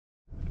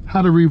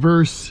how to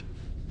reverse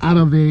out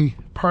of a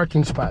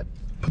parking spot.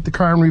 Put the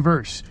car in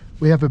reverse.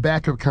 We have a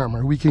backup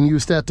camera. We can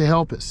use that to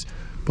help us.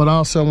 But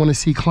also I want to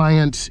see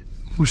clients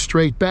move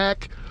straight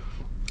back.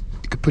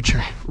 You can put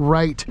your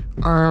right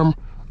arm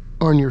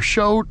on your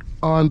shoulder,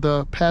 on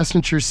the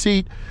passenger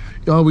seat.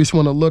 You always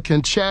want to look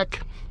and check.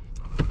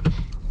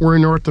 We're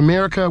in North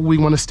America. We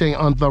want to stay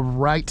on the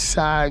right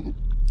side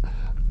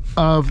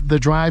of the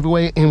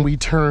driveway and we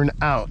turn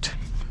out.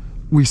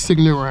 We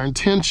signal our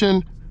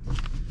intention.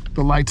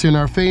 The light's in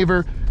our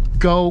favor.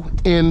 Go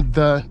in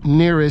the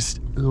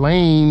nearest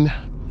lane.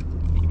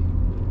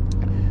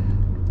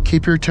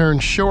 Keep your turn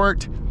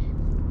short.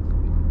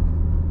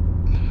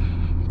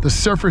 The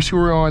surface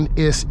we're on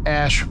is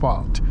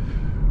asphalt.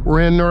 We're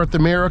in North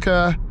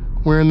America.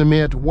 We're in the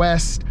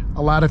Midwest.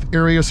 A lot of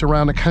areas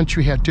around the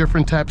country have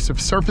different types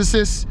of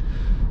surfaces.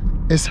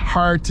 It's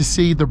hard to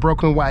see the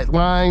broken white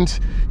lines.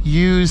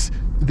 Use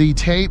the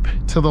tape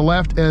to the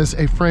left as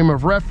a frame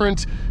of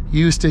reference.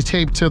 Use the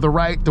tape to the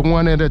right. The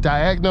one at a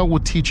diagonal will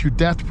teach you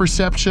depth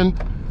perception.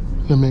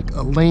 I'm gonna make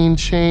a lane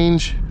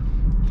change.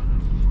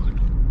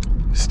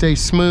 Stay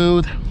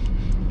smooth.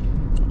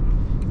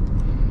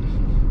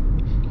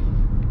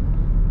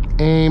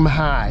 Aim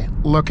high.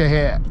 Look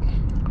ahead.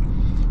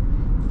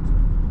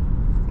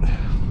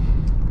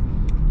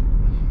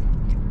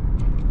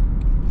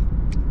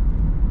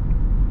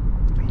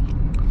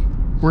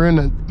 We're in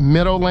the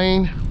middle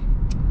lane.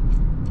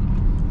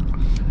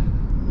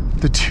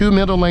 The two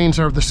middle lanes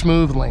are the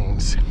smooth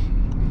lanes.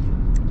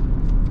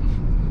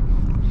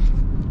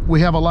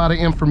 We have a lot of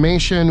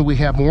information. We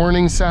have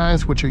warning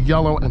signs, which are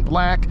yellow and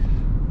black.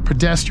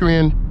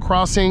 Pedestrian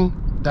crossing,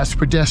 that's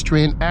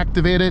pedestrian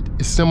activated.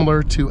 It's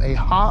similar to a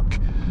hawk.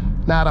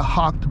 Not a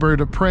hawk, the bird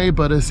of prey,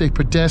 but it's a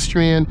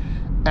pedestrian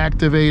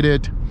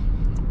activated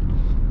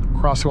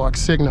crosswalk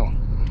signal.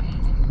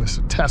 It's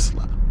a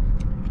Tesla.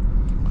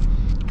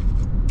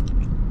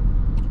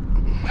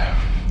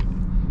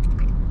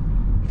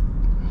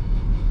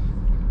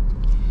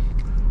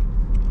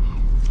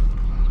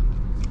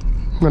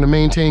 I'm gonna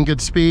maintain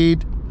good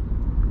speed.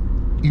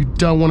 You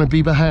don't wanna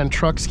be behind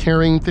trucks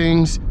carrying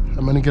things.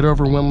 I'm gonna get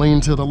over one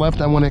lane to the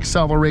left. I wanna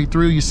accelerate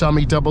through. You saw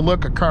me double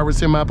look, a car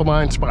was in my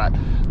blind spot.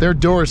 Their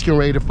door's getting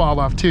ready to fall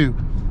off too.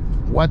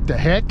 What the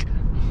heck?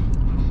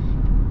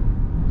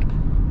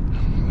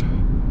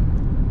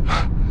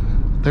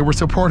 They were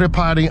supported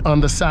potty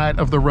on the side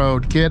of the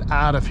road. Get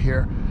out of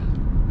here.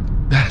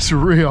 That's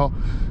real.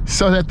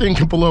 So that thing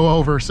can blow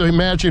over. So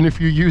imagine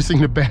if you're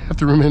using the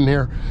bathroom in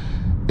there.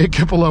 It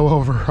could blow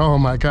over. Oh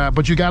my God.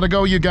 But you gotta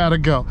go, you gotta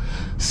go.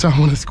 So I'm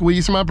gonna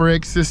squeeze my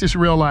brakes. This is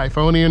real life,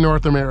 only in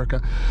North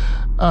America.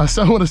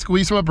 So I'm gonna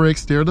squeeze my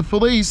brakes. They're the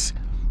police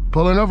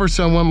pulling over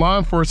someone, law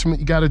enforcement.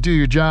 You gotta do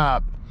your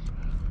job.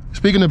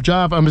 Speaking of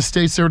job, I'm a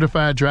state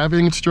certified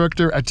driving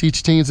instructor. I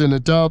teach teens and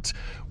adults.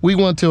 We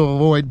want to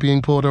avoid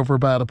being pulled over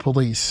by the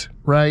police,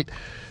 right?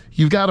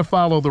 You've gotta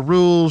follow the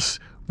rules.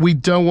 We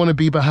don't want to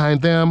be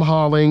behind them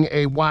hauling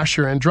a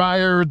washer and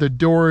dryer. The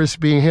door is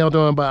being held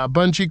on by a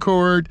bungee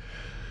cord.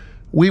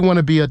 We want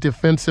to be a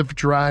defensive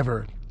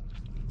driver.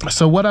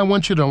 So what I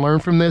want you to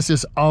learn from this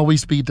is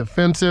always be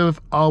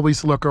defensive,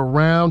 always look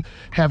around,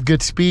 have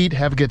good speed,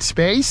 have good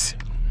space.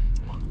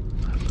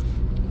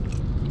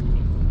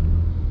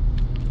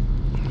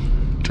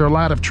 There are a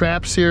lot of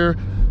traps here,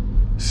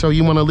 so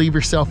you want to leave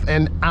yourself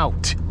an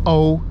out,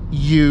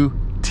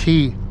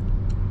 O-U-T.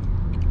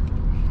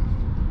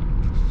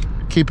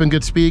 Keeping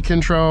good speed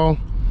control.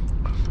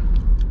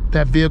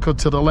 That vehicle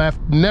to the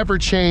left, never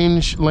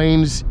change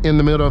lanes in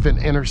the middle of an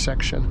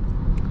intersection.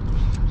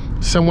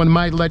 Someone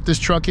might let this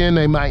truck in,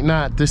 they might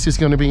not. This is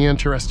going to be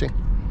interesting.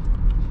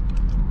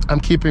 I'm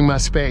keeping my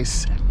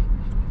space.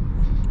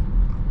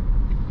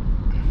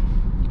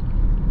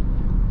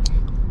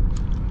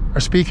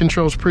 Our speed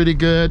control is pretty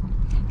good.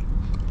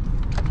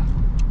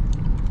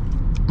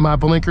 My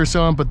blinker's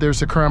on, but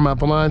there's a car in my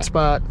blind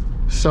spot.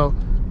 So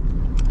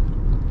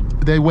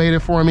they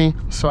waited for me,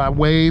 so I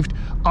waved.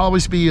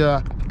 Always be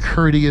a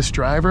courteous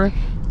driver.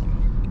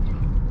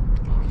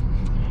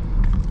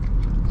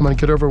 I'm gonna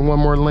get over one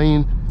more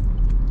lane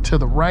to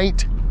the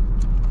right.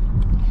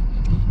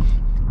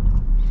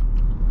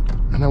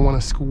 And I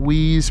wanna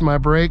squeeze my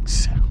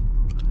brakes.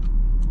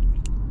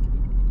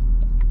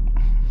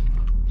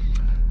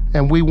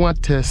 And we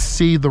want to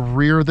see the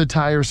rear of the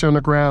tires on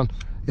the ground.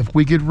 If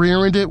we get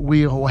rear-ended,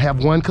 we'll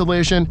have one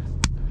collision,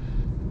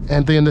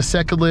 and then the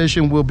second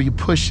collision will be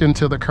pushed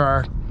into the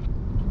car.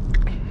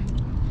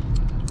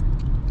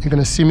 You're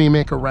gonna see me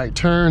make a right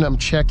turn. I'm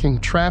checking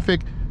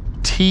traffic.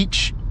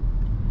 Teach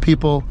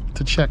people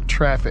to check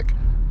traffic.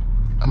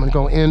 I'm gonna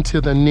go into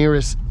the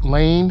nearest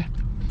lane,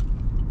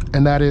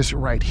 and that is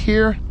right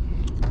here.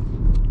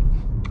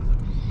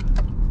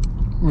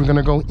 We're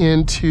gonna go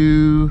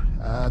into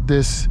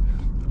this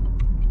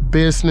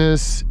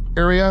business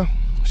area,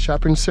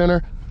 shopping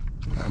center.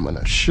 I'm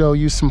gonna show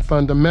you some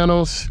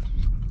fundamentals.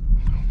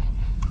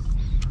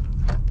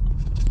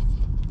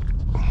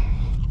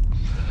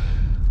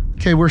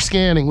 Okay, we're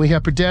scanning. We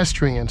have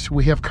pedestrians,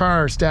 we have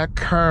cars. That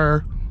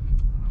car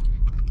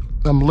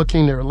I'm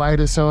looking, their light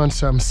is on,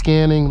 so I'm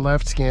scanning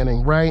left,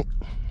 scanning right.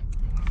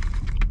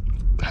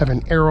 Have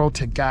an arrow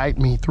to guide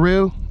me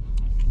through.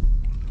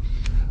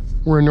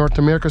 We're in North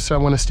America, so I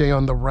want to stay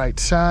on the right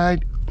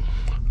side.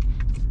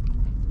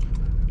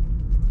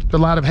 A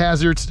lot of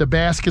hazards. The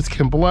baskets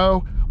can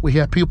blow. We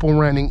have people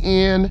running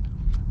in.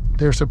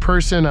 There's a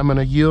person. I'm going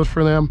to yield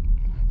for them.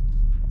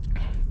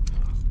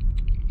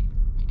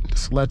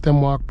 Just let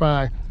them walk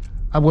by.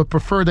 I would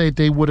prefer that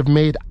they would have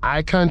made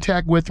eye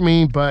contact with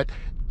me, but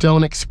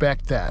don't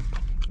expect that.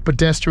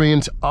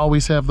 Pedestrians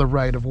always have the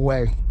right of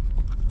way.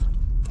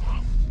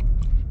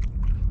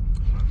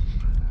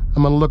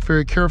 I'm going to look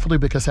very carefully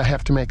because I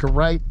have to make a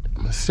right. I'm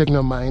going to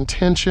signal my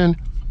intention.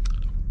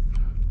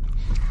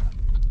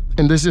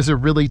 And this is a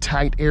really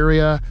tight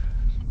area.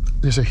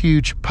 There's a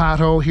huge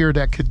pothole here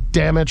that could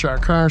damage our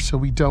car, so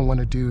we don't want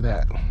to do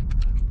that.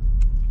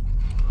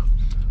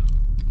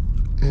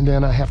 And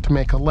then I have to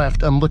make a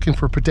left. I'm looking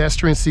for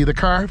pedestrians. See the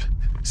car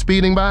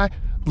speeding by?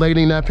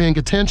 Lady not paying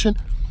attention.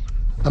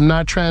 I'm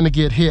not trying to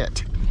get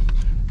hit.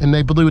 And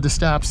they blew the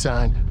stop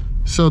sign.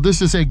 So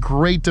this is a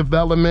great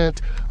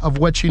development of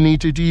what you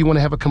need to do. You want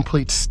to have a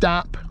complete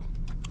stop.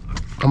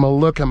 I'm going to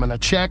look, I'm going to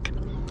check.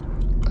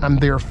 I'm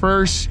there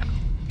first.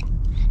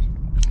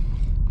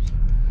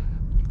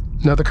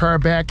 Another car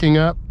backing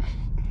up.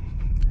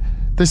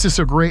 This is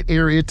a great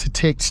area to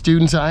take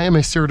students. I am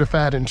a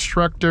certified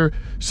instructor,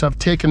 so I've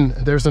taken,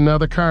 there's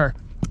another car.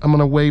 I'm going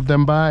to wave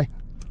them by.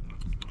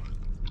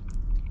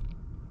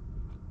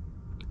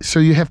 So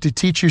you have to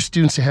teach your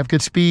students to have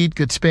good speed,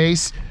 good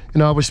space,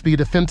 and always be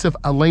defensive.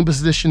 Our lane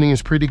positioning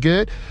is pretty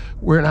good.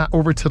 We're not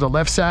over to the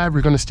left side.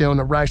 We're going to stay on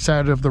the right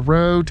side of the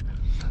road.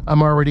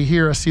 I'm already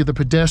here. I see the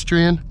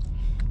pedestrian.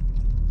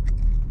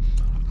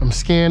 I'm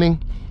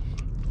scanning.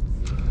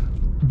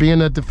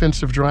 Being a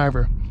defensive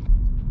driver.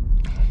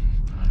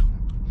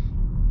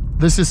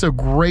 This is a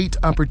great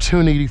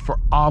opportunity for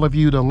all of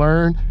you to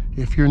learn.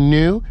 If you're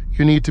new,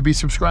 you need to be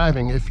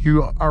subscribing. If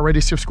you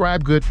already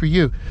subscribed, good for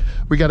you.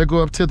 We got to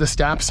go up to the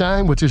stop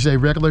sign, which is a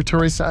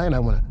regulatory sign. I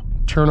want to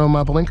turn on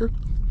my blinker.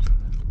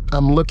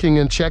 I'm looking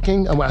and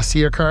checking. I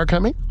see a car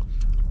coming.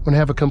 I'm going to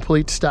have a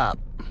complete stop.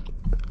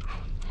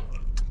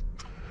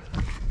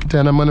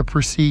 Then I'm going to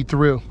proceed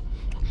through.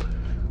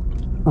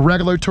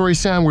 Regulatory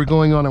sign, we're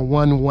going on a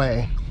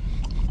one-way.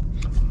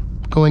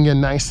 Going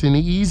in nice and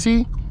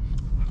easy.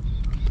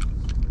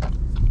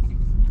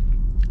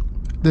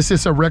 This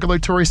is a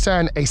regulatory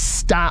sign, a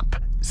stop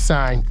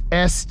sign,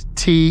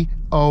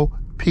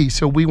 S-T-O-P.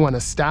 So we want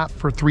to stop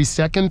for 3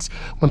 seconds,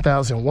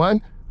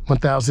 1001,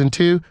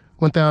 1002,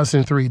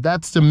 1003.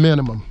 That's the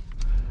minimum.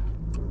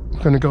 We're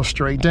going to go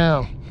straight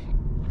down.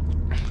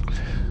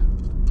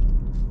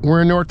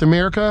 We're in North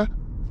America.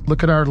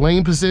 Look at our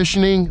lane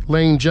positioning,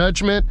 lane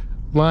judgment.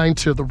 Line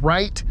to the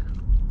right,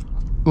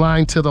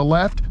 line to the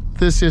left.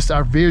 This is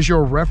our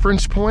visual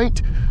reference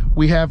point.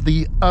 We have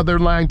the other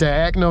line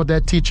diagonal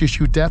that teaches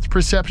you depth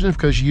perception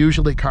because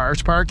usually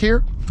cars park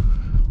here.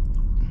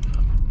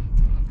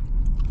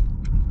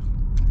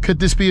 Could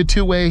this be a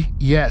two-way?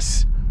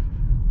 Yes.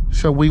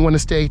 So we want to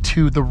stay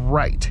to the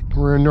right.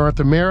 We're in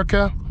North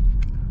America.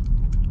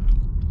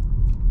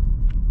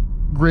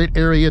 Great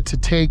area to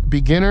take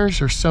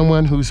beginners or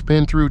someone who's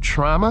been through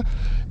trauma.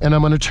 And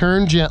I'm going to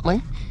turn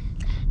gently.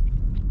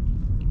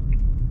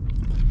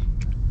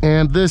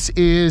 And this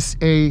is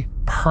a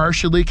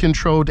partially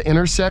controlled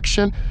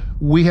intersection.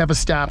 We have a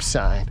stop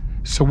sign,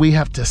 so we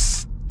have to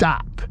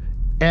stop.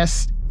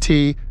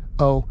 S-T-O-P.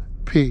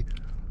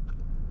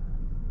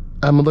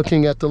 I'm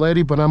looking at the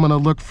lady, but I'm going to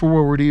look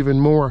forward even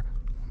more.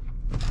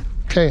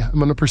 Okay, I'm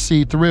going to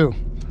proceed through.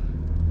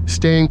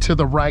 Staying to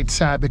the right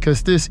side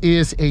because this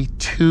is a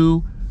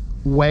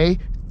two-way,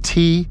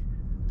 T-W-O,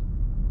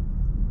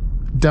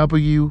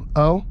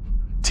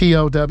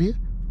 T-O-W,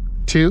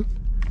 two.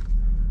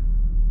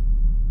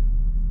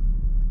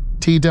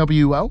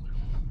 T-W-O.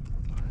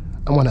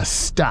 I want to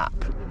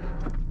stop.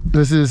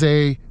 This is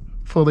a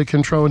fully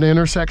controlled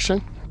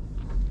intersection.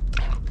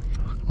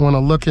 I want to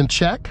look and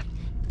check.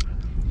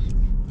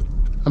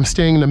 I'm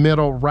staying in the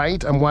middle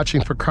right. I'm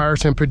watching for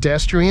cars and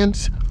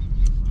pedestrians.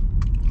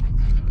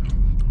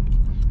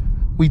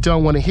 We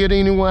don't want to hit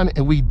anyone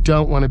and we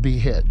don't want to be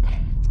hit.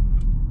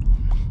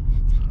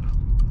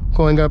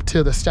 Going up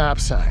to the stop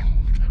sign.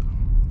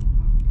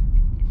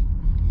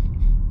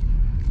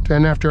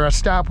 Then after I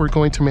stop, we're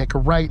going to make a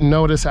right.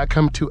 Notice I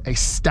come to a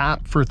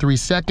stop for 3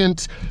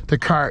 seconds. The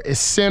car is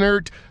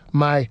centered.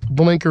 My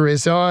blinker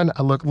is on.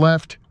 I look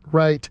left,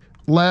 right,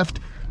 left.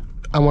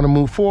 I want to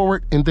move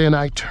forward, and then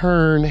I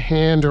turn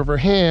hand over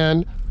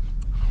hand,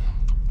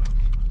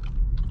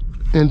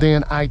 and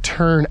then I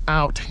turn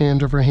out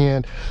hand over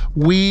hand.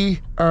 We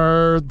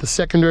are the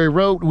secondary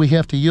road. We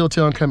have to yield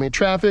to oncoming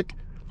traffic.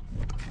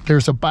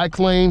 There's a bike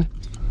lane,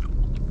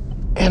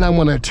 and I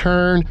want to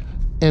turn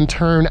and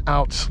turn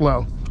out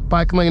slow.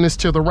 Bike lane is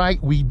to the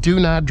right. We do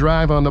not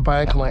drive on the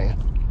bike lane.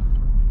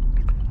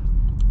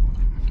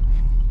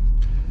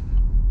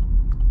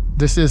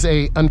 This is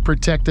a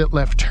unprotected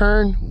left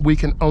turn. We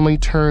can only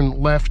turn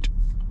left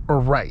or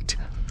right.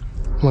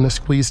 I want to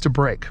squeeze the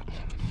brake.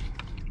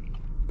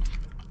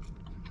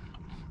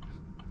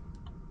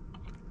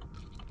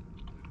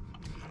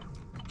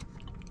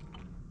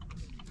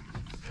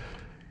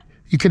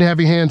 You can have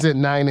your hands at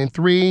 9 and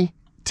 3,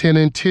 10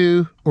 and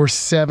 2, or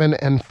 7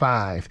 and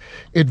 5.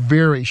 It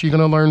varies. You're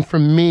going to learn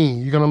from me.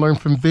 You're going to learn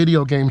from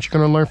video games. You're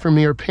going to learn from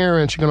your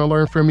parents. You're going to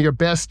learn from your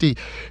bestie.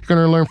 You're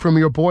going to learn from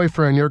your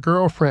boyfriend, your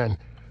girlfriend.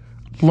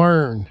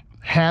 Learn.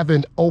 Have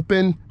an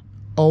open,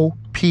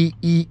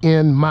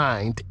 O-P-E-N,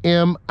 mind,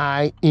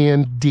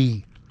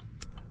 M-I-N-D.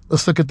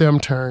 Let's look at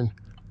them turn.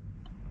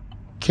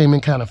 Came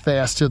in kind of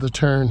fast to the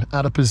turn,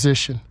 out of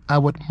position. I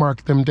would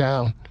mark them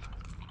down.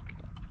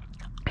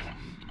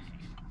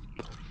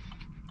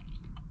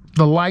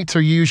 The lights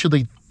are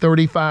usually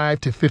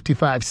 35 to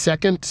 55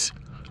 seconds.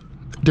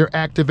 They're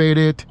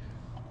activated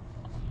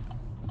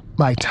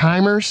by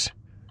timers,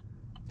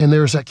 and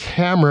there's a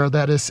camera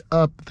that is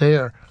up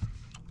there.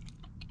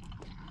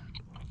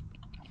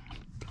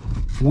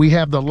 We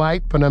have the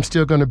light, but I'm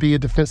still going to be a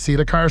defense. See,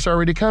 the car's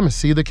already coming.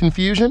 See the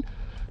confusion?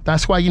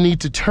 That's why you need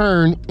to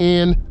turn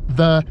in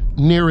the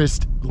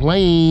nearest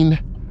lane.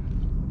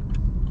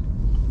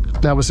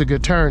 That was a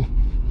good turn.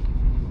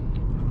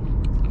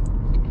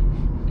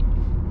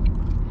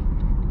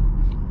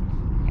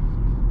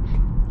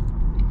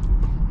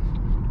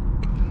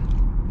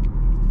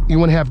 You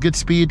want to have good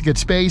speed, good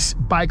space.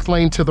 Bike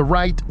lane to the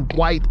right,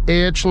 white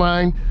edge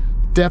line,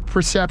 depth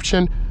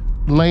perception,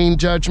 lane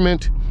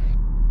judgment.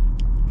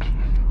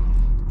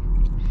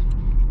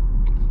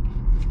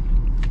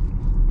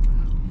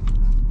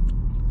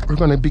 We're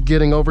going to be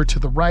getting over to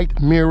the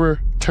right, mirror,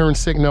 turn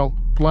signal,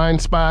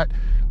 blind spot.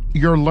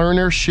 Your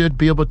learner should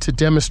be able to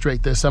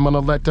demonstrate this. I'm going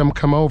to let them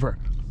come over.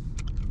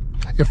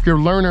 If your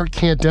learner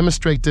can't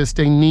demonstrate this,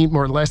 they need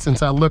more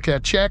lessons. I look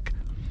at check.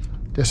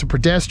 There's a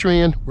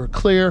pedestrian. We're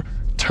clear.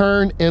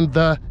 Turn in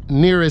the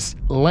nearest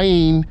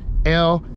lane, L